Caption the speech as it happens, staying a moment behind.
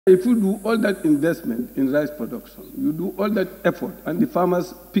If you do all that investment in rice production, you do all that effort, and the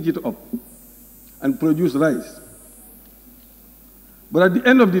farmers pick it up and produce rice. But at the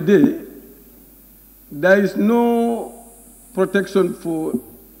end of the day, there is no protection for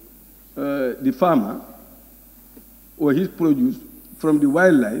the farmer or his produce from the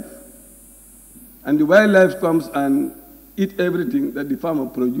wildlife, and the wildlife comes and eat everything that the farmer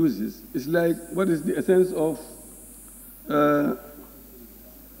produces. It's like, what is the essence of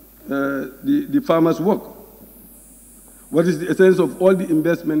the farmer's work? What is the essence of all the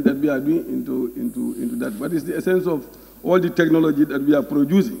investment that we are doing into that? What is the essence of all the technology that we are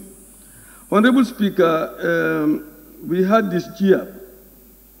producing? Honorable Speaker, we had this GIAP,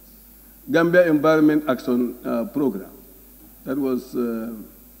 Gambia Environment Action Program, that was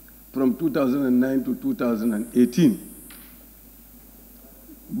from 2009 to 2018.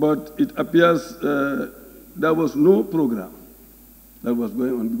 But it appears there was no program that was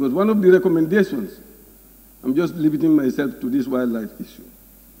going on, because one of the recommendations, I'm just limiting myself to this wildlife issue,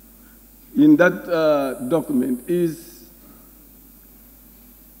 in that document is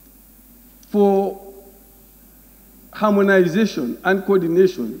for harmonization and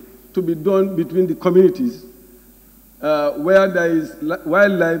coordination to be done between the communities where there is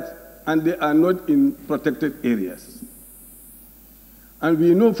wildlife and they are not in protected areas. And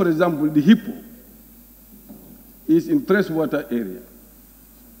we know, for example, the hippo is in freshwater area.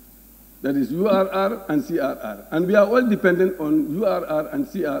 That is URR and CRR. And we are all dependent on URR and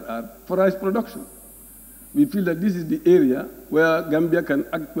CRR for rice production. We feel that this is the area where Gambia can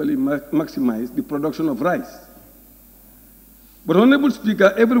actually maximize the production of rice. But, Honorable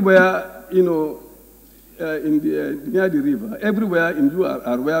Speaker, everywhere, you know, near the river, everywhere in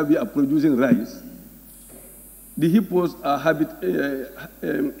URR where we are producing rice, the hippos are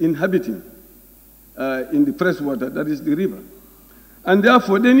inhabiting in the freshwater, that is the river. And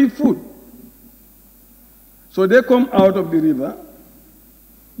therefore, they need food. So they come out of the river,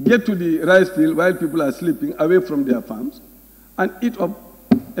 get to the rice field while people are sleeping away from their farms, and eat up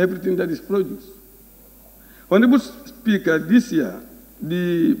everything that is produced. Honorable Speaker, this year,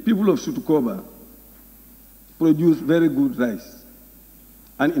 the people of Sutukoba produced very good rice,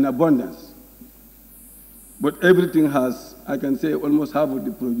 and in abundance. But everything has, I can say, almost half of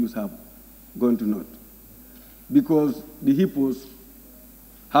the produce have gone to naught, because the hippos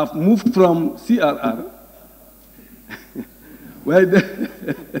have moved from CRR, where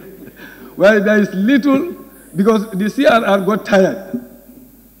there is little, because the CRR got tired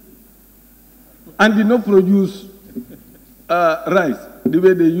and did not produce rice the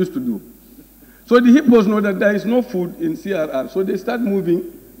way they used to do. So the hippos know that there is no food in CRR, so they start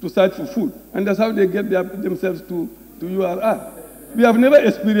moving to search for food, and that's how they get themselves to URR. We have never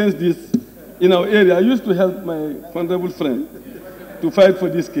experienced this in our area. I used to help my honorable friend to fight for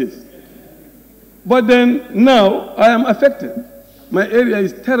this case. But then now I am affected. My area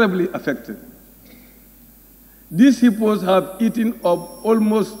is terribly affected. These hippos have eaten up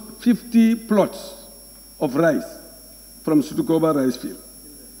almost 50 plots of rice from Sutukoba rice field.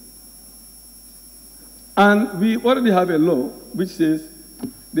 And we already have a law which says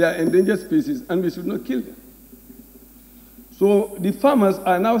they are endangered species and we should not kill them. So the farmers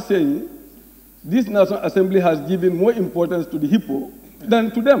are now saying this National Assembly has given more importance to the hippo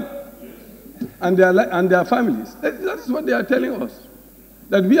than to them and their families. That is what they are telling us,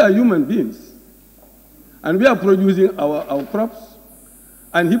 that we are human beings and we are producing our crops,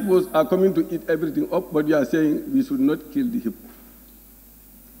 and hippos are coming to eat everything up, but you are saying we should not kill the hippo.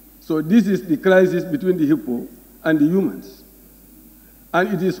 So this is the crisis between the hippo and the humans.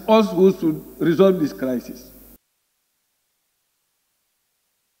 And it is us who should resolve this crisis.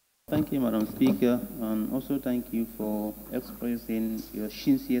 Thank you, Madam Speaker, and also thank you for expressing your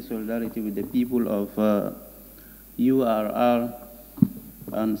sincere solidarity with the people of URR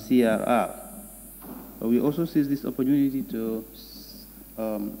and CRR. We also seize this opportunity to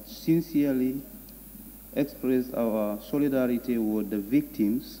sincerely express our solidarity with the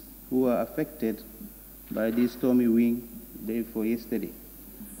victims who are affected by this stormy wind day before yesterday.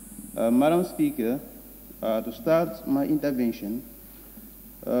 Madam Speaker, to start my intervention,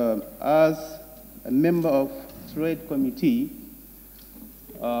 as a member of Trade Committee,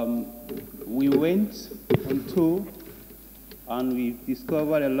 we went on tour and we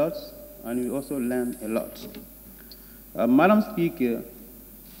discovered a lot and we also learned a lot. Madam Speaker,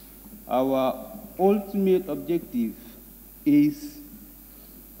 our ultimate objective is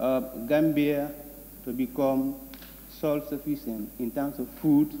Gambia to become self-sufficient in terms of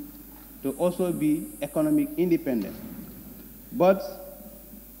food, to also be economic independent. But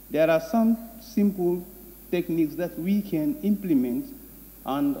there are some simple techniques that we can implement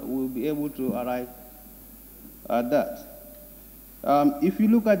and we'll be able to arrive at that. If you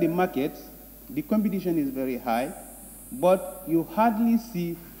look at the market, the competition is very high, but you hardly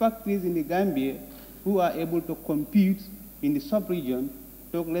see factories in the Gambia who are able to compete in the sub-region,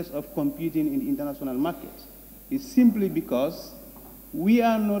 talk less of competing in the international market. It's simply because we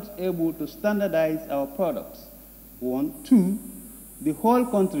are not able to standardize our products. One. Two, the whole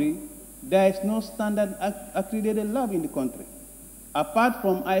country, there is no standard accredited lab in the country. Apart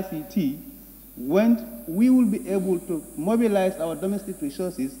from ICT, when we will be able to mobilize our domestic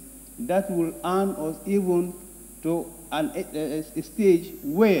resources, that will earn us even to a stage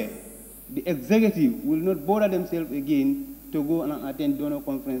where the executive will not bother themselves again to go and attend donor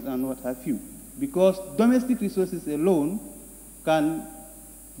conference and what have you. Because domestic resources alone can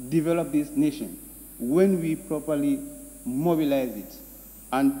develop this nation when we properly mobilize it.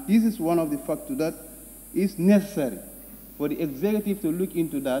 And this is one of the factors that is necessary for the executive to look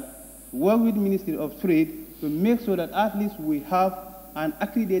into that, work with the Ministry of Trade to make sure that at least we have an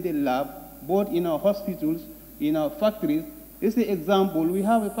accredited lab, both in our hospitals, in our factories. Let's say example, we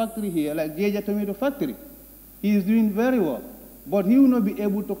have a factory here, like Jeja Tomato Factory. He is doing very well, but he will not be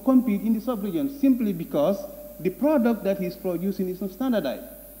able to compete in the sub-region simply because the product that he's producing is not standardized.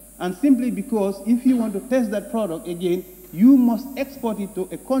 And simply because if you want to test that product again, you must export it to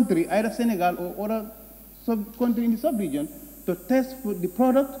a country, either Senegal or other country in the sub-region, to test for the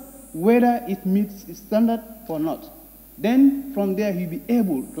product, whether it meets its standard or not. Then from there he'll be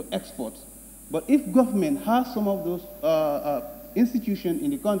able to export. But if government has some of those institutions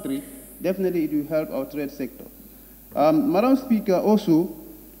in the country, definitely it will help our trade sector. Madam Speaker, also,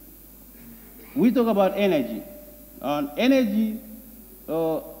 we talk about energy. Energy,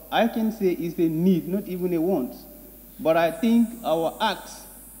 I can say, is a need, not even a want. But I think our acts,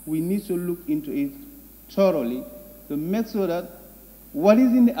 we need to look into it thoroughly to make sure that what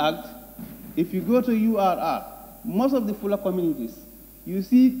is in the act, if you go to URR, most of the fuller communities, you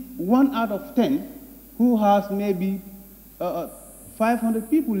see 1 out of 10 who has maybe 500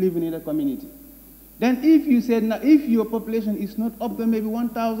 people living in the community. Then if you said, now, if your population is not up to maybe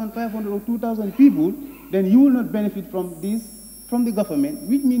 1,500 or 2,000 people, then you will not benefit from this, from the government,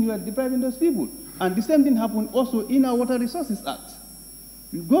 which means you are depriving those people. And the same thing happened also in our Water Resources Act.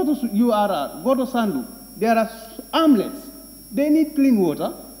 You go to URR, go to Sandu, there are hamlets. They need clean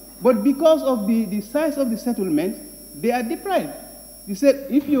water, but because of the size of the settlement, they are deprived. They said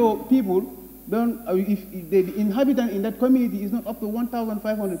if your people don't, if the inhabitant in that community is not up to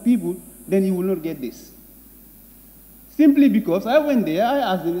 1,500 people, then you will not get this. Simply because I went there, I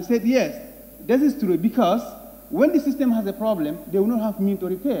asked them, they said, yes, this is true, because when the system has a problem, they will not have means to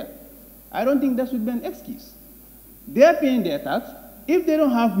repair. I don't think that should be an excuse. They are paying their tax. If they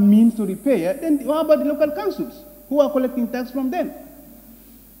don't have means to repair, then how about the local councils who are collecting tax from them?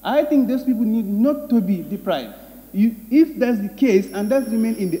 I think those people need not to be deprived. If that's the case, and that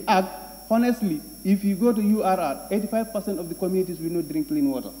remains in the act, honestly, if you go to URR, 85% of the communities will not drink clean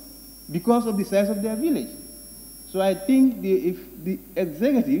water because of the size of their village. So I think if the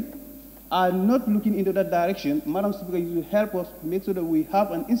executive are not looking into that direction, Madam Speaker, you will help us make sure that we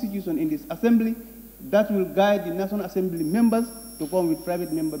have an institution in this assembly that will guide the National Assembly members to come with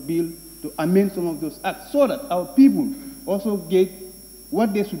private member bill to amend some of those acts so that our people also get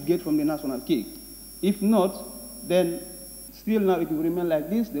what they should get from the national cake. If not, then still now it will remain like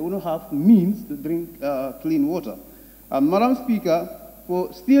this. They will not have means to drink clean water. Madam Speaker,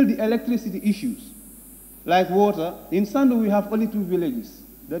 for still the electricity issues, like water, in Sandu we have only 2 villages.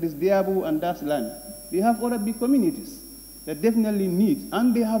 That is Diabu and Dasland. They have other big communities that definitely need,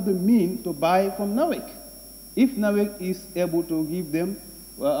 and they have the means to buy from NAWEC, if NAWEC is able to give them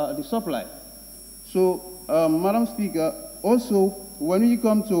the supply. So, Madam Speaker, also, when we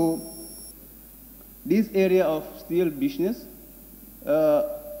come to this area of steel business,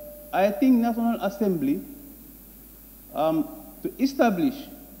 I think National Assembly, to establish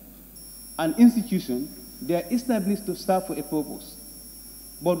an institution, they are established to serve for a purpose.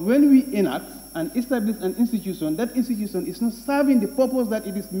 But when we enact and establish an institution, that institution is not serving the purpose that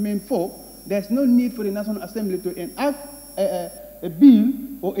it is meant for, there's no need for the National Assembly to enact a bill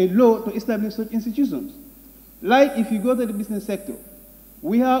or a law to establish such institutions. Like if you go to the business sector,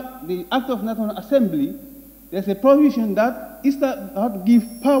 we have the Act of National Assembly. There's a provision that gives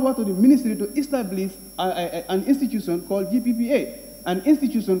power to the ministry to establish an institution called GPPA, an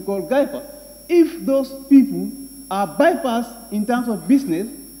institution called GAIPA. If those people are bypassed in terms of business,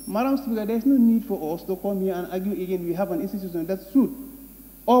 Madam Speaker, there's no need for us to come here and argue again. We have an institution that should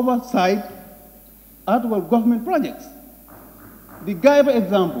oversight actual government projects. The GAIPA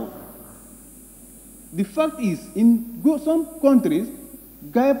example. The fact is, in some countries,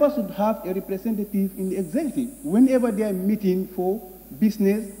 GAIPA should have a representative in the executive whenever they are meeting for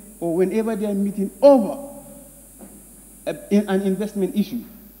business or whenever they are meeting over an investment issue.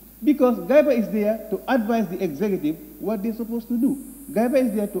 Because GAIPA is there to advise the executive what they're supposed to do. GAIPA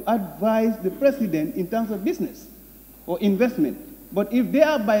is there to advise the president in terms of business or investment. But if they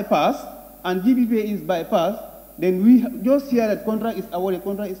are bypassed and GBPA is bypassed, then we just hear that contract is awarded,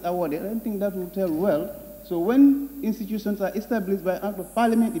 contract is awarded. I don't think that will tell well. So when institutions are established by act of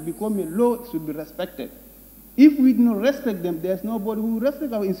parliament, it becomes a law, it should be respected. If we do not respect them, there's nobody who will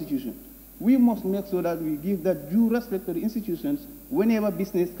respect our institutions. We must make sure that we give that due respect to the institutions. Whenever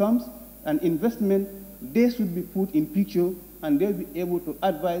business comes and investment, they should be put in picture and they'll be able to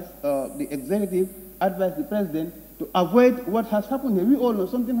advise the executive, advise the president to avoid what has happened here. We all know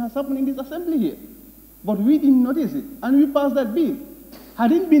something has happened in this assembly here, but we didn't notice it and we passed that bill.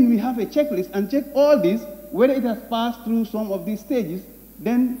 Had it been we have a checklist and check all this, whether it has passed through some of these stages,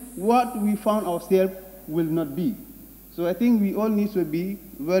 then what we found ourselves will not be. So I think we all need to be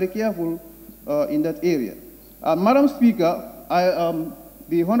very careful in that area. Madam Speaker,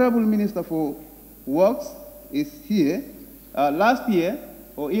 the Honorable Minister for Works is here. Last year,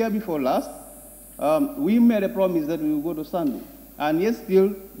 or year before last, we made a promise that we will go to Sandu. And yet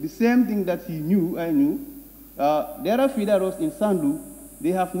still, the same thing that he knew, I knew, there are feeder roads in Sandu,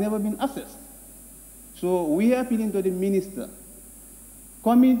 they have never been assessed. So we are appealing to the minister,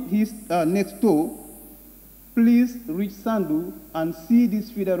 coming his next door, please reach Sandu and see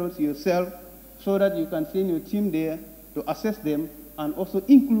these feeder roads yourself so that you can send your team there to assess them and also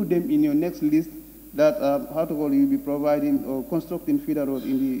include them in your next list that you'll be providing or constructing feeder roads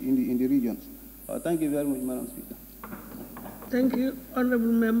in the regions. Thank you very much, Madam Speaker. Thank you,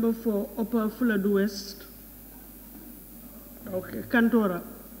 Honorable Member for Upper Fuladu West. Okay, Kantora.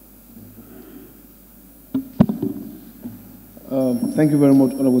 Thank you very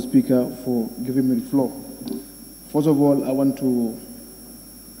much, Honorable Speaker, for giving me the floor. First of all, I want to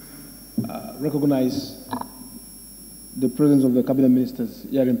recognize the presence of the Cabinet Ministers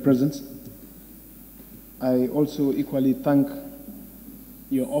here in presence. I also equally thank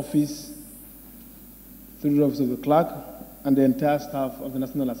your office, through the office of the clerk, and the entire staff of the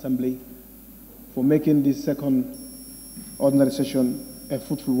National Assembly for making this second ordinary session a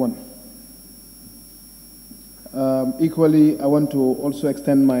fruitful one. Equally, I want to also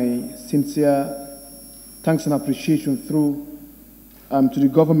extend my sincere thanks and appreciation through to the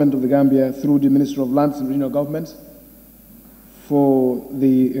government of the Gambia through the Ministry of Lands and Regional Government for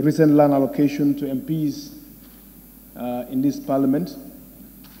the recent land allocation to MPs in this parliament.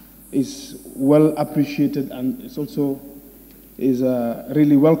 Is well appreciated and it's also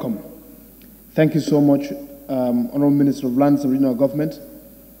really welcome. Thank you so much, Honorable Minister of Lands and Regional Government,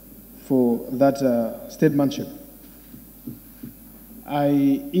 for that statesmanship.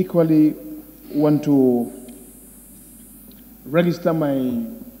 I equally want to register my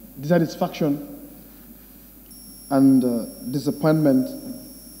dissatisfaction and disappointment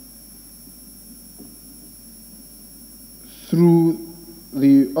through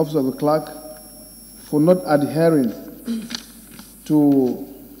the Office of the Clerk for not adhering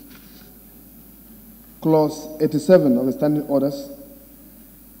to Clause 87 of the Standing Orders.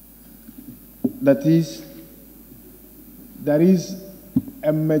 That is, there is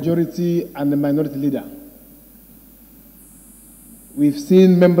a majority and a minority leader. We've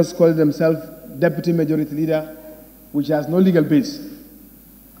seen members call themselves Deputy Majority Leader, which has no legal base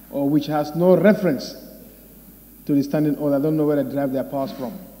or which has no reference to the standing order. I don't know where they derive their powers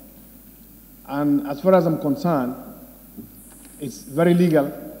from. And as far as I'm concerned, it's very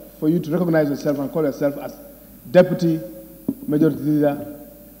legal for you to recognize yourself and call yourself as Deputy Majority Leader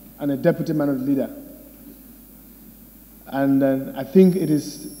and a Deputy Minority Leader. And I think it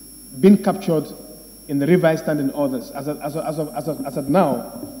is been captured in the revised standing orders. As of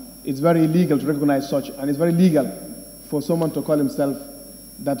now, it's very illegal to recognize such, and it's very legal for someone to call himself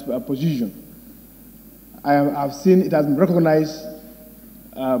that position. I've seen it has been recognized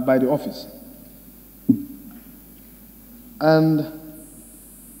by the office. And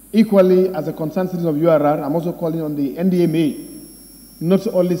equally, as a concerned citizen of URR, I'm also calling on the NDMA not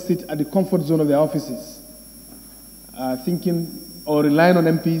to only sit at the comfort zone of their offices, thinking or relying on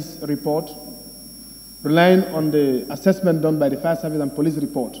MP's report, relying on the assessment done by the fire service and police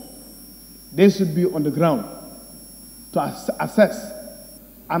report. They should be on the ground to assess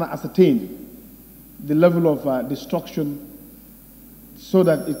and ascertain the level of destruction so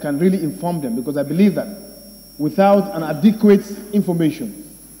that it can really inform them, because I believe that without an adequate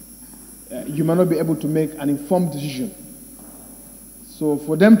information, you may not be able to make an informed decision. So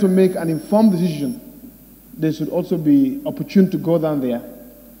for them to make an informed decision, they should also be opportune to go down there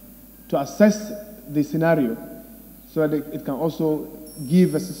to assess the scenario so that it can also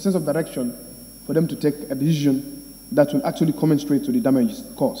give a sense of direction for them to take a decision that will actually commensurate to the damages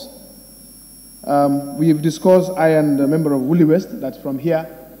caused. We have discussed, I and a member of Woolly West, that from here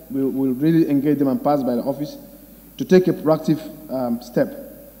we will really engage them and pass by the office to take a proactive step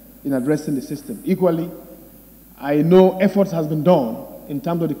in addressing the system. Equally, I know efforts has been done in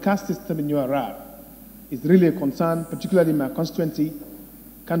terms of the caste system in URR. It's really a concern, particularly in my constituency,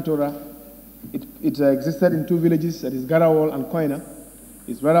 Kantora. It existed in two villages, that is Garawal and Koina.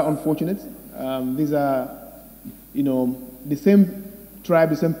 It's rather unfortunate. These are, the same tribe,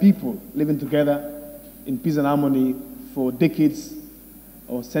 the same people living together in peace and harmony for decades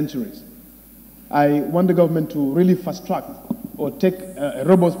or centuries. I want the government to really fast track or take a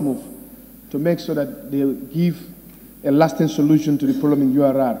robust move to make sure that they give a lasting solution to the problem in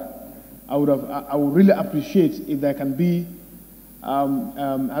URR. I would really appreciate if there can be, how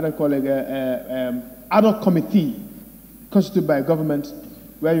do I call it, ad hoc committee constituted by government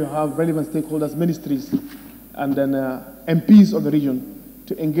where you have relevant stakeholders, ministries, and then MPs of the region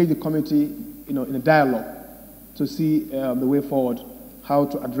to engage the community, in a dialogue to see the way forward, how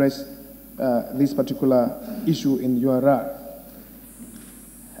to address this particular issue in URR.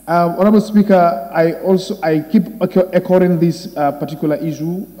 Honorable Speaker, I keep echoing this particular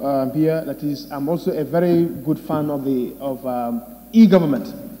issue here. That is, I'm also a very good fan of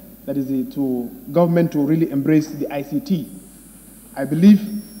e-government. That is, to government to really embrace the ICT. I believe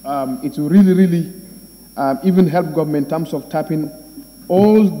it will really even help government in terms of tapping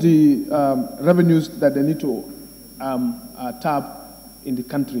all the revenues that they need to tap in the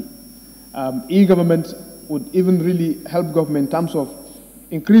country. E-government would even really help government in terms of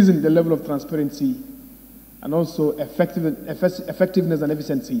increasing the level of transparency and also effectiveness and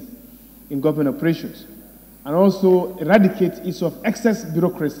efficiency in government operations, and also eradicate issue of excess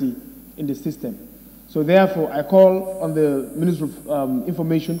bureaucracy in the system. So therefore, I call on the Minister of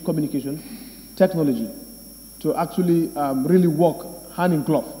Information, Communication, Technology to actually really work hand in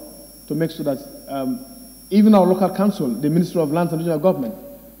glove to make sure that even our local council, the Ministry of Lands and Regional Government,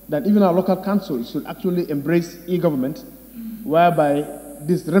 that even our local council should actually embrace e-government, whereby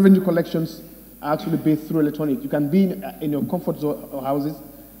these revenue collections are actually based through electronic. You can be in your comfort zone or houses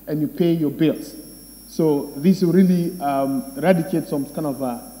and you pay your bills. So this will really eradicate some kind of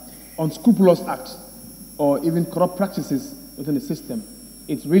unscrupulous acts or even corrupt practices within the system.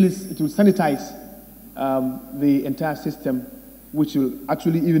 It will sanitize the entire system, which will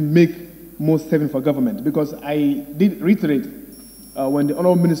actually even make more saving for government. Because I did reiterate when the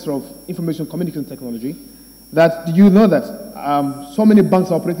Honorable Minister of Information Communication Technology that you know that so many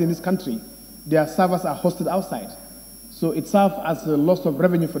banks are operating in this country, their servers are hosted outside. So it serves as a loss of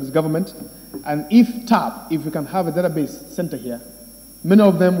revenue for this government. And if we can have a database center here, many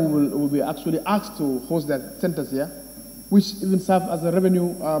of them will be actually asked to host their centers here, which even serve as a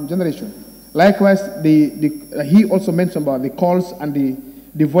revenue generation. Likewise, he also mentioned about the calls and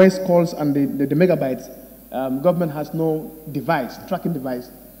the voice calls and the megabytes. Government has no tracking device,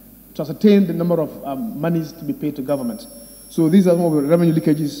 to ascertain the number of monies to be paid to government. So these are some of the revenue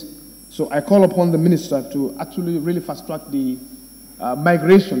leakages. So I call upon the minister to actually really fast track the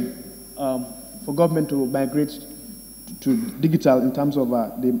migration for government to migrate to digital in terms of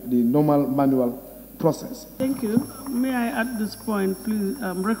the normal manual process. Thank you. May I at this point please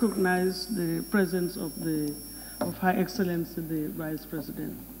recognize the presence of Her Excellency the Vice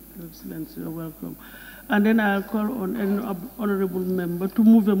President. Your Excellency, you're welcome. And then I'll call on any honorable member to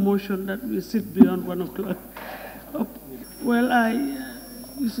move a motion that we sit beyond 1 o'clock. Well,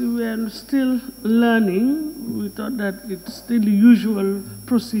 you see, we are still learning. We thought that it's still the usual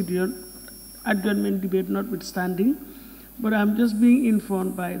procedure, adjournment debate notwithstanding. But I'm just being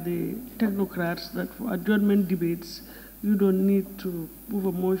informed by the technocrats that for adjournment debates, you don't need to move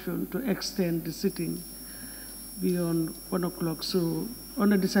a motion to extend the sitting beyond 1 o'clock. So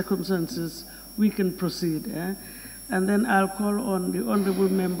under the circumstances, we can proceed. And then I'll call on the honorable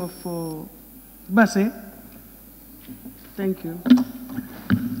member for Basse. Thank you.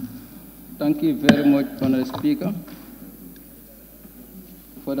 Thank you very much, Honorable Speaker,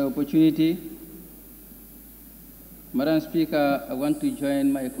 for the opportunity. Madam Speaker, I want to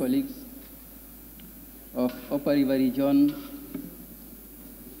join my colleagues of Upper River Region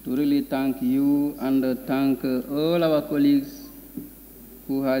to really thank you and thank all our colleagues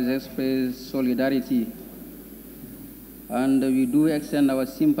who has expressed solidarity. And we do extend our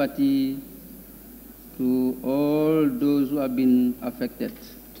sympathy to all those who have been affected.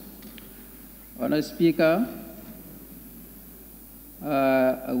 Honourable Speaker,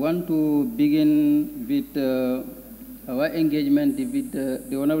 I want to begin with our engagement with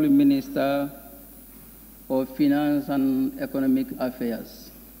the Honorable Minister of Finance and Economic Affairs.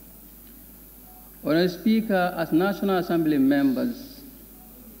 Honorable Speaker, as National Assembly members,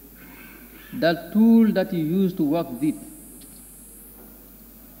 the tool that you use to work with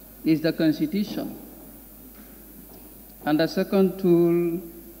is the Constitution. And the second tool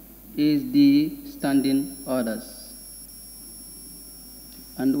is the standing orders.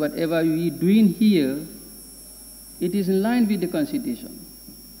 And whatever we are doing here, it is in line with the Constitution.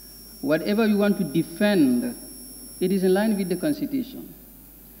 Whatever you want to defend, it is in line with the Constitution.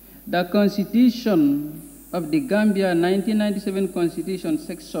 The Constitution of the Gambia 1997 Constitution,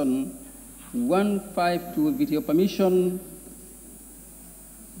 Section 152, with your permission,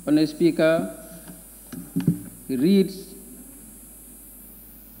 Honorable Speaker, reads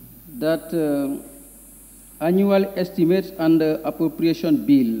that annual estimates and appropriation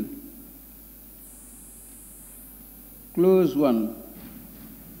bill, Clause 1.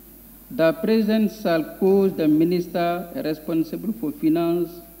 The President shall cause the Minister responsible for finance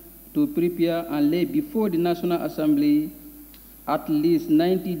to prepare and lay before the National Assembly at least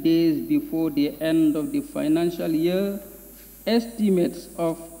 90 days before the end of the financial year estimates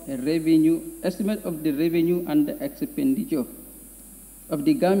of the revenue and the expenditure of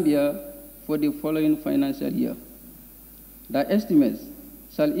the Gambia for the following financial year. The estimates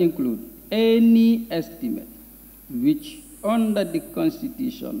shall include any estimate which under the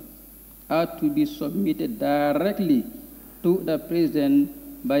Constitution are to be submitted directly to the President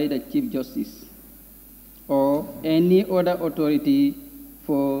by the Chief Justice or any other authority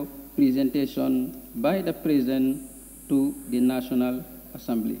for presentation by the President to the National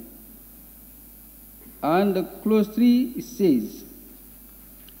Assembly. And Clause 3 says,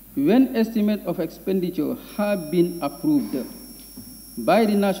 when estimate of expenditure have been approved by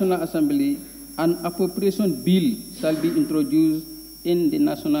the National Assembly, an appropriation bill shall be introduced in the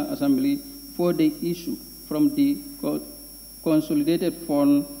National Assembly for the issue from the consolidated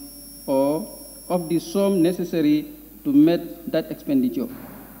fund or of the sum necessary to meet that expenditure,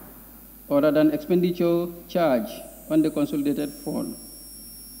 other than expenditure charged on the consolidated fund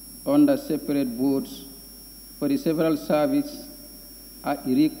under separate votes for the several services are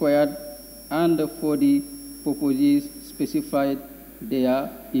required and for the purposes specified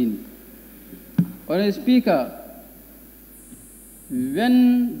therein. Honorable Speaker,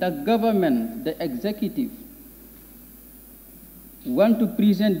 when the government, the executive, want to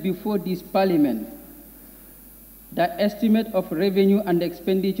present before this Parliament the estimate of revenue and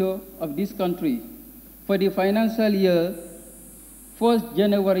expenditure of this country for the financial year 1st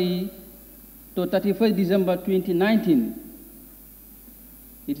January to 31st December 2019,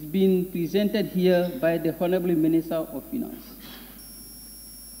 it's been presented here by the Honorable Minister of Finance.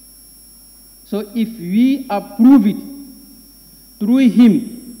 So if we approve it through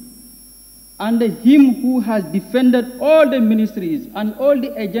him, and him who has defended all the ministries and all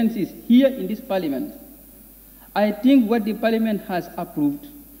the agencies here in this Parliament, I think what the Parliament has approved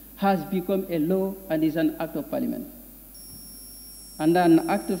has become a law and is an act of Parliament. And an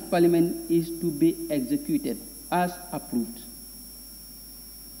act of Parliament is to be executed as approved.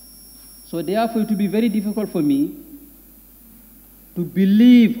 So therefore, it will be very difficult for me to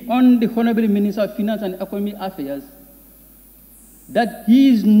believe on the Honorable Minister of Finance and Economic Affairs that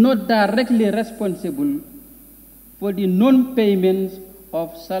he is not directly responsible for the non-payments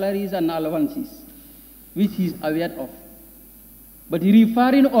of salaries and allowances, which he is aware of. But he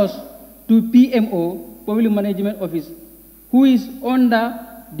referring us to PMO, Public Management Office, who is under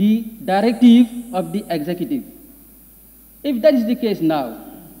the directive of the executive. If that is the case now,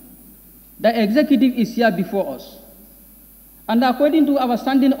 the executive is here before us. And according to our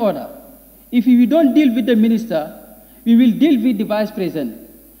standing order, if we don't deal with the minister, we will deal with the Vice President.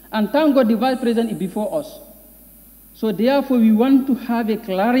 And thank God the Vice President is before us. So therefore, we want to have a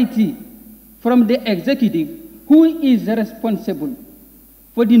clarity from the executive who is responsible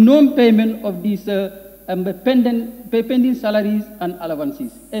for the non-payment of these pending salaries and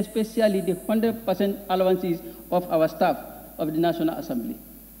allowances, especially the 100% allowances of our staff of the National Assembly.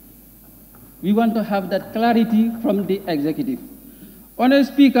 We want to have that clarity from the executive. Honorable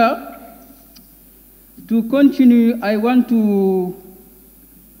Speaker, to continue, I want to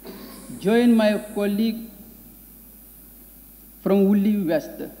join my colleague from Woolly West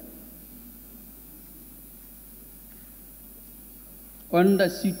on the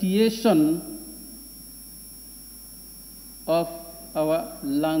situation of our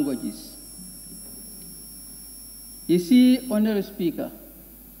languages. You see, Honorable Speaker,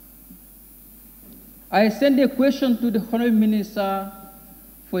 I sent a question to the Honorable Minister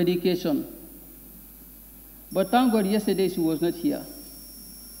for Education, but thank God yesterday she was not here.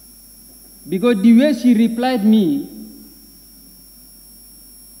 Because the way she replied me,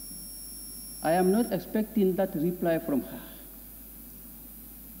 I am not expecting that reply from her.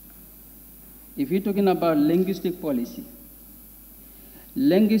 If you're talking about linguistic policy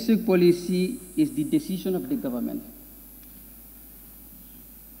is the decision of the government.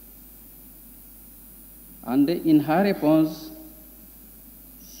 And in her response,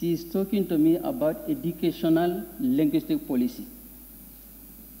 she is talking to me about educational linguistic policy.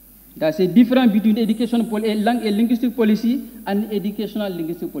 There's a difference between a linguistic policy and educational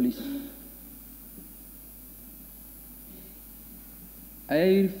linguistic policy.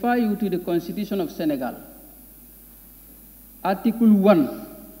 I refer you to the Constitution of Senegal. Article 1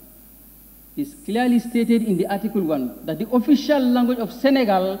 is clearly stated in the Article 1 that the official language of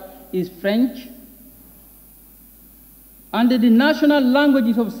Senegal is French, and the national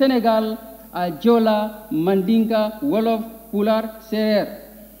languages of Senegal are Jola, Mandinka, Wolof, Pular, Serer,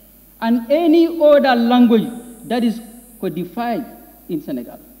 and any other language that is codified in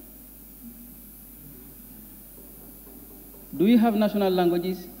Senegal. Do we have national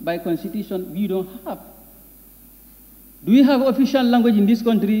languages? By constitution, we don't have. Do we have official language in this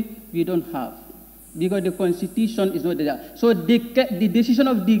country? We don't have, because the constitution is not there. So the decision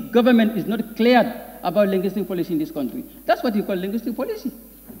of the government is not cleared about linguistic policy in this country. That's what you call linguistic policy.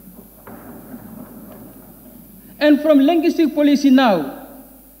 And from linguistic policy now,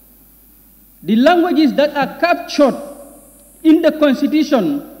 the languages that are captured in the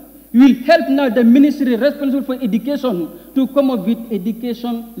constitution will help now the ministry responsible for education to come up with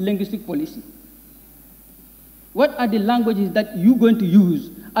education linguistic policy. What are the languages that you're going to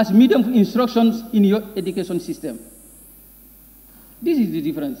use as medium of instructions in your education system? This is the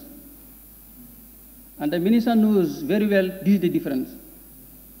difference. And the minister knows very well this is the difference.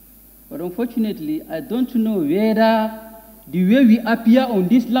 But unfortunately, I don't know whether the way we appear on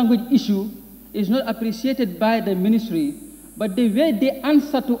this language issue is not appreciated by the ministry, but the way they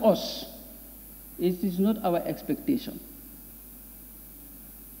answer to us, it is not our expectation.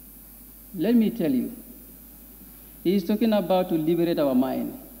 Let me tell you, he is talking about to liberate our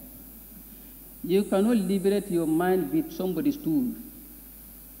mind. You cannot liberate your mind with somebody's tool.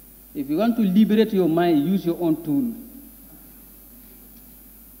 If you want to liberate your mind, use your own tool.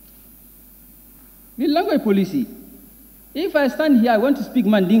 The language policy. If I stand here, I want to speak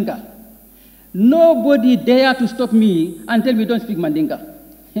Mandinka. Nobody dare to stop me and tell me don't speak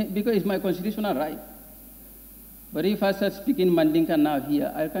Mandinka, because it's my constitutional right. But if I start speaking Mandinka now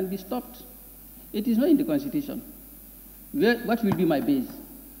here, I can be stopped. It is not in the constitution. What will be my base?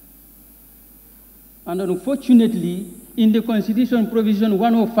 And unfortunately, in the Constitution Provision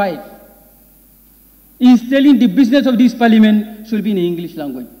 105, is telling the business of this parliament should be in English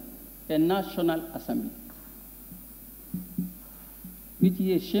language, a national assembly, which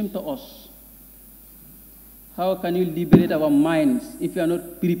is a shame to us. How can you liberate our minds if you are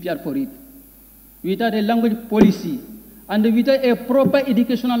not prepared for it? Without a language policy and without a proper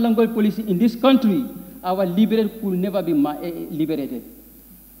educational language policy in this country, our liberation could never be liberated.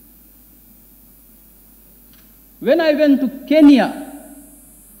 When I went to Kenya,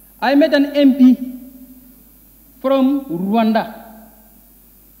 I met an MP from Rwanda.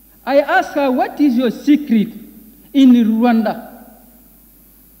 I asked her, what is your secret in Rwanda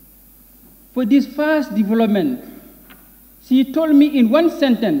for this fast development? She told me in one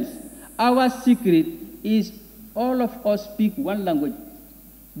sentence, our secret is all of us speak one language,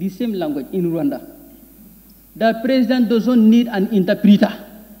 the same language in Rwanda. The president doesn't need an interpreter.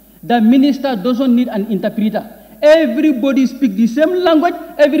 The minister doesn't need an interpreter. Everybody speaks the same language.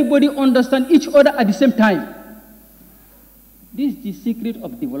 Everybody understands each other at the same time. This is the secret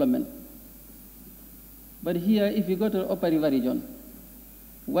of development. But here, if you go to the Upper River region,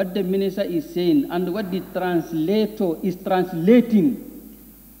 what the minister is saying and what the translator is translating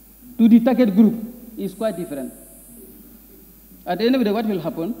to the target group is quite different. At the end of the day, what will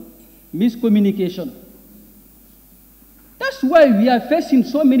happen? Miscommunication. That's why we are facing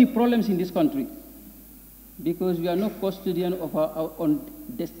so many problems in this country. Because we are not custodian of our own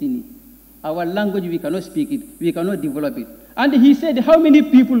destiny. Our language, we cannot speak it. We cannot develop it. And he said, how many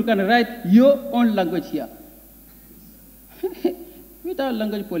people can write your own language here? Without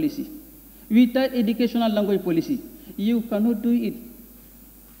language policy, without educational language policy, you cannot do it.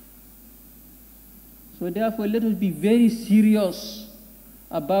 So therefore, let us be very serious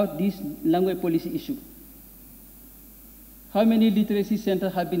about this language policy issue. How many literacy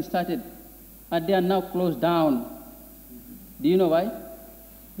centers have been started? And they are now closed down. Do you know why?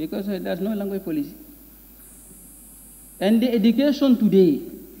 Because there's no language policy. And the education today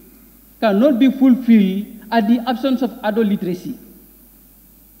cannot be fulfilled at the absence of adult literacy.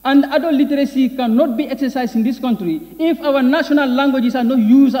 And adult literacy cannot be exercised in this country if our national languages are not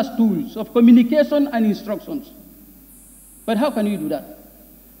used as tools of communication and instructions. But how can we do that?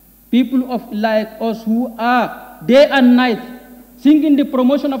 People like us who are day and night singing the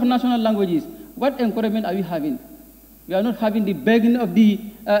promotion of national languages, what encouragement are we having? We are not having the begging of the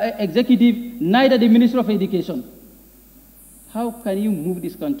executive, neither the Minister of Education. How can you move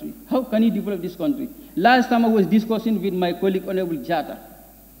this country? How can you develop this country? Last time I was discussing with my colleague, Honorable Jata,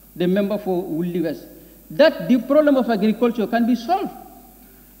 the member for Woodley West, that the problem of agriculture can be solved.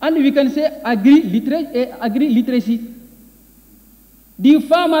 And we can say agri-literacy. The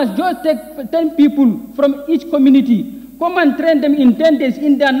farmers just take 10 people from each community, come and train them in 10 days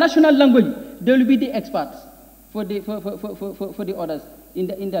in their national language. They will be the experts for the others in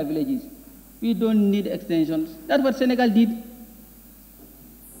their villages. We don't need extensions. That's what Senegal did.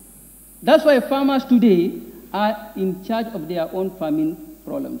 That's why farmers today are in charge of their own farming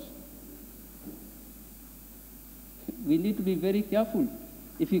problems. We need to be very careful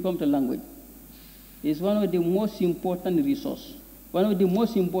if we come to language. It's one of the most important resources, one of the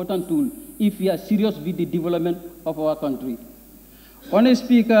most important tools if we are serious with the development of our country. Honourable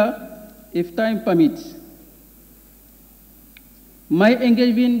Speaker, if time permits, my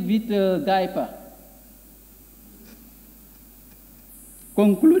engagement with GAIPA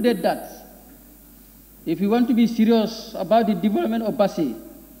concluded that if we want to be serious about the development of Basse,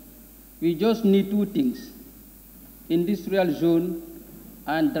 we just need two things: industrial zone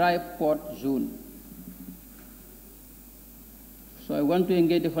and dry port zone. So I want to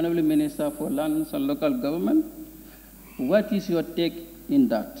engage the Honorable Minister for Lands and Local Government. What is your take in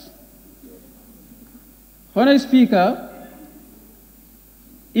that? Honorable Speaker,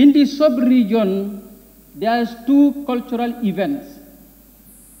 in the sub-region, there are two cultural events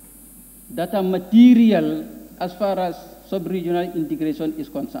that are material as far as sub-regional integration is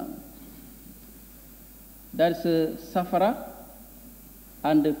concerned. That's SAFRA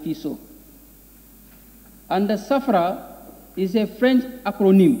and the FISO. And the SAFRA is a French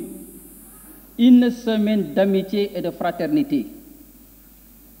acronym, Une Semaine d'Amitié et de Fraternité,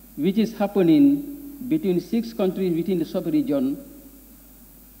 which is happening between 6 countries within the sub-region: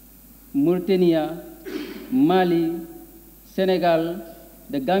 Mauritania, Mali, Senegal,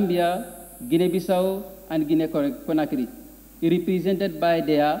 the Gambia, Guinea-Bissau, and Guinea-Conakry, represented by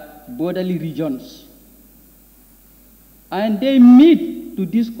their borderline regions. And they meet to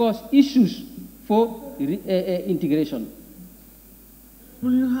discuss issues for integration.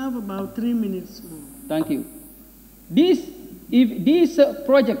 Will you have about 3 minutes more? Thank you. These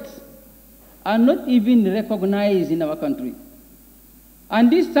projects are not even recognized in our country.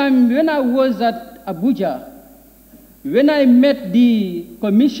 And this time, when I was at Abuja, when I met the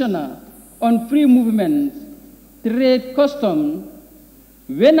Commissioner on Free Movement, Trade, Custom,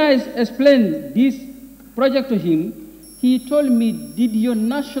 when I explained this project to him, he told me, "Did your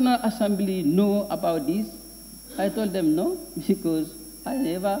National Assembly know about this?" I told them no, because I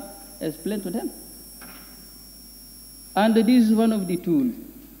never explained to them. And this is one of the tools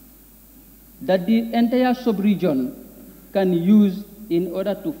that the entire sub-region can use in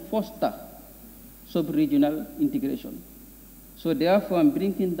order to foster sub-regional integration. So therefore, I'm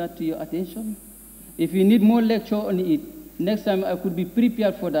bringing that to your attention. If you need more lecture on it, next time I could be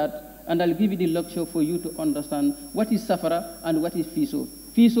prepared for that, and I'll give you the lecture for you to understand what is SAFRA and what is FISO.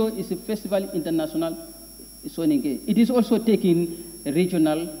 FISO is a Festival International Soninke. It is also taking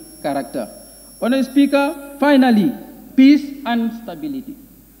regional character. Honourable Speaker, finally, peace and stability.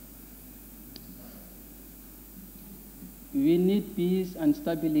 We need peace and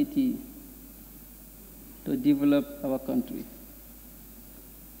stability to develop our country.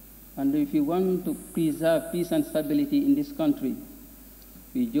 And if we want to preserve peace and stability in this country,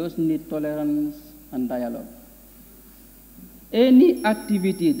 we just need tolerance and dialogue. Any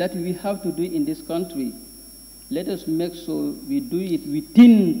activity that we have to do in this country, let us make sure we do it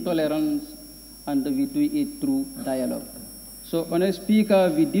within tolerance and we do it through dialogue. So, Honourable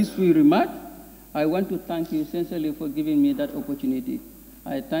Speaker, with this few remarks, I want to thank you sincerely for giving me that opportunity.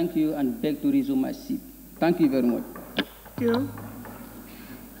 I thank you and beg to resume my seat. Thank you very much. Thank you.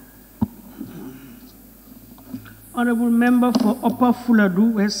 Honourable Member for Upper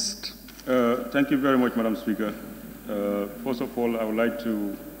Fuladu West. Thank you very much, Madam Speaker. First of all, I would like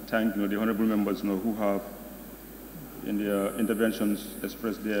to thank the honourable members who have, in their interventions,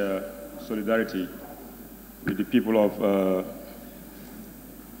 expressed their solidarity with the people of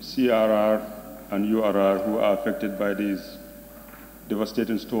CRR and URR who are affected by these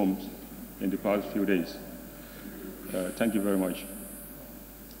devastating storms in the past few days. Thank you very much.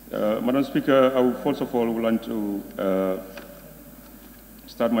 Madam Speaker, I would first of all would like to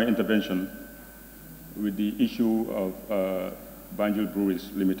start my intervention with the issue of Banjul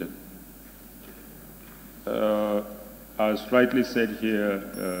Breweries Limited. As rightly said here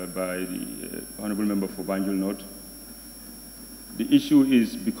by the Honorable Member for Banjul North, the issue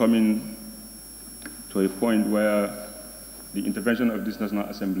is becoming to a point where the intervention of this National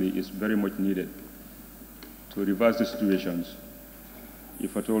Assembly is very much needed to reverse the situations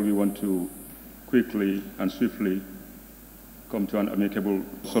if at all we want to quickly and swiftly come to an amicable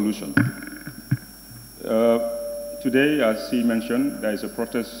solution. Today, as he mentioned, there is a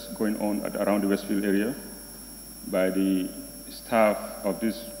protest going on around the Westfield area by the staff of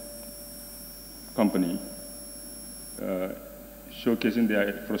this company, showcasing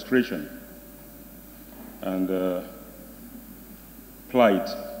their frustration and plight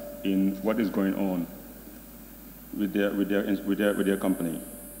in what is going on with their company.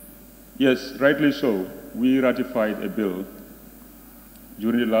 Yes, rightly so. We ratified a bill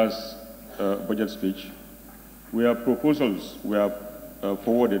during the last budget speech where proposals were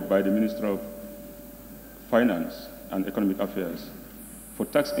forwarded by the Minister of Finance and Economic Affairs for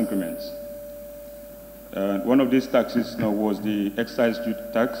tax increments. One of these taxes now was the excise duty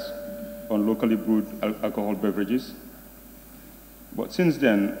tax on locally brewed alcohol beverages. But since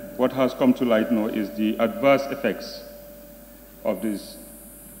then, what has come to light now is the adverse effects of this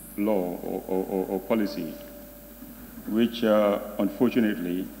law or policy, which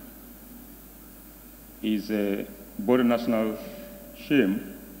unfortunately is both a national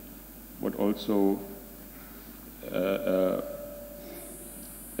shame, but also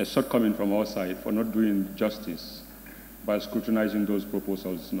a shortcoming from our side for not doing justice by scrutinizing those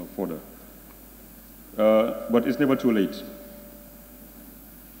proposals further. But it's never too late.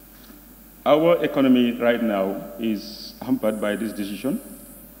 Our economy right now is hampered by this decision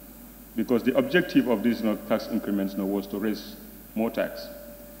because the objective of these tax increments was to raise more tax.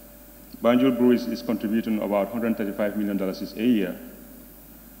 Banjul Breweries is contributing about $135 million a year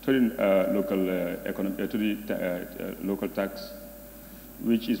to the local tax,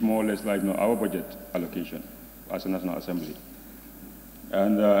 which is more or less like our budget allocation as a National Assembly.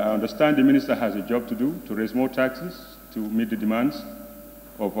 And I understand the minister has a job to do to raise more taxes to meet the demands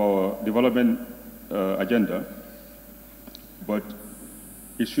of our development agenda, but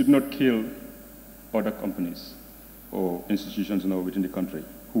it should not kill other companies or institutions within the country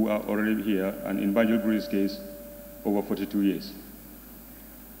who are already here, and in Banjul Brewery's case, over 42 years.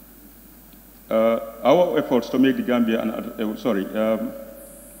 Our efforts to make the Gambia,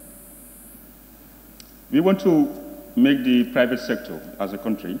 we want to make the private sector as a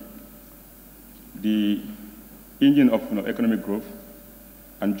country the engine of economic growth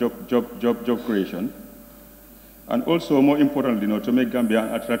and job creation, and also, more importantly, to make Gambia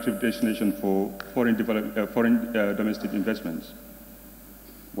an attractive destination for foreign domestic investments.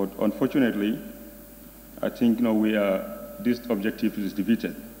 But unfortunately, I think this objective is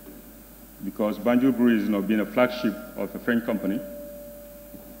defeated because Banjul Breweries, being a flagship of a French company,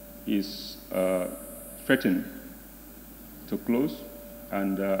 is threatened to close.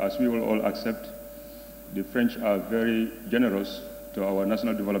 And as we will all accept, the French are very generous to our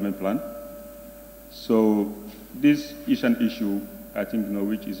national development plan. So this is an issue, I think,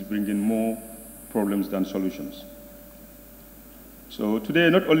 which is bringing more problems than solutions. So today,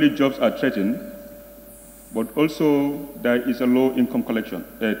 not only jobs are threatened, but also there is a low income collection,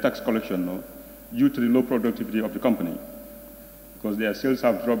 tax collection, due to the low productivity of the company, because their sales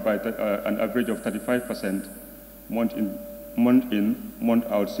have dropped by an average of 35% month in, month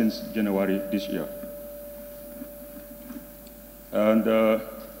out since January this year. And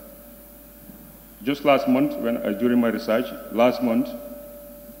just last month, during my research,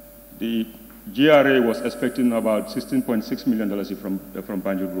 the GRA was expecting about $16.6 million from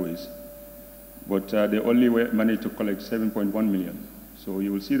Banjul Breweries, but they only managed to collect $7.1 million. So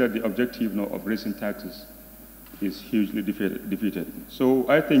you will see that the objective of raising taxes is hugely defeated. So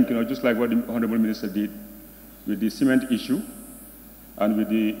I think, just like what the Honorable Minister did with the cement issue and with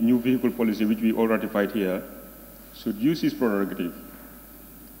the new vehicle policy, which we all ratified here, should use his prerogative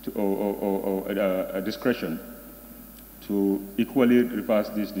or a discretion to equally reverse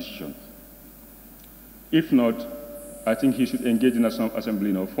this decision. If not, I think he should engage the National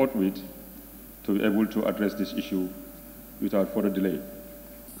Assembly forthwith to be able to address this issue without further delay.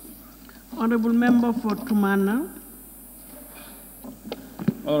 Honorable Member for Tumana.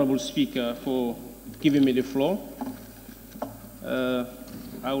 Honorable Speaker, for giving me the floor.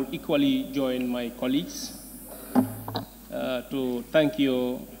 I will equally join my colleagues to thank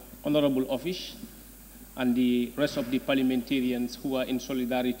your honorable office and the rest of the parliamentarians who are in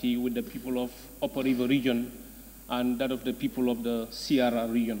solidarity with the people of Upper River region and that of the people of the Sierra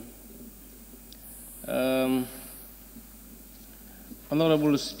region.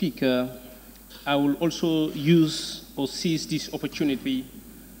 Honorable Speaker, I will also use or seize this opportunity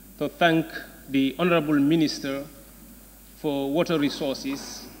to thank the Honorable Minister for Water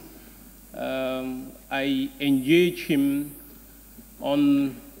Resources. I engaged him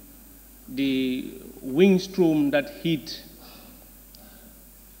on the windstorm that hit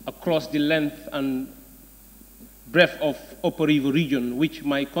across the length and breadth of Upper River region, which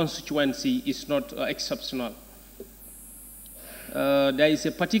my constituency is not exceptional. There is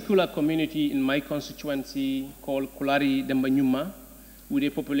a particular community in my constituency called Kulari Dembanyuma with a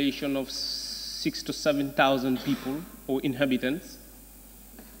population of 6,000 to 7,000 people or inhabitants.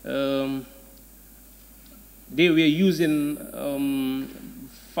 They were using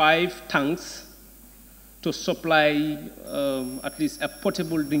 5 tanks to supply at least a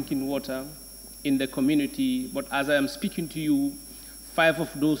potable drinking water in the community. But as I am speaking to you, 5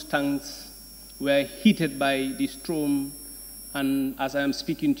 of those tanks were heated by the storm. And as I am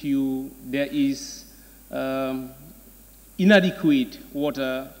speaking to you, there is inadequate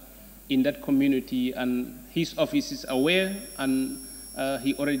water in that community, and his office is aware, and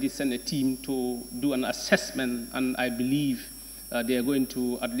he already sent a team to do an assessment, and I believe they are going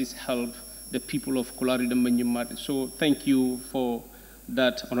to at least help the people of Kulari Dembanyuma. So thank you for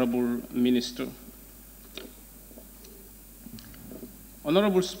that, Honorable Minister.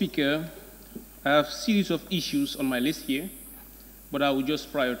 Honorable Speaker, I have a series of issues on my list here, but I will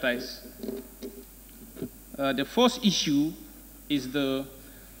just prioritize. The first issue is the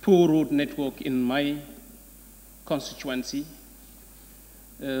poor road network in my constituency.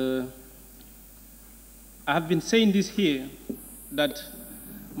 I have been saying this here, that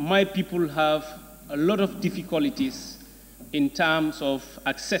my people have a lot of difficulties in terms of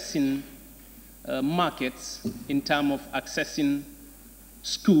accessing markets, in terms of accessing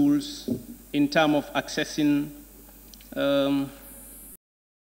schools, in terms of accessing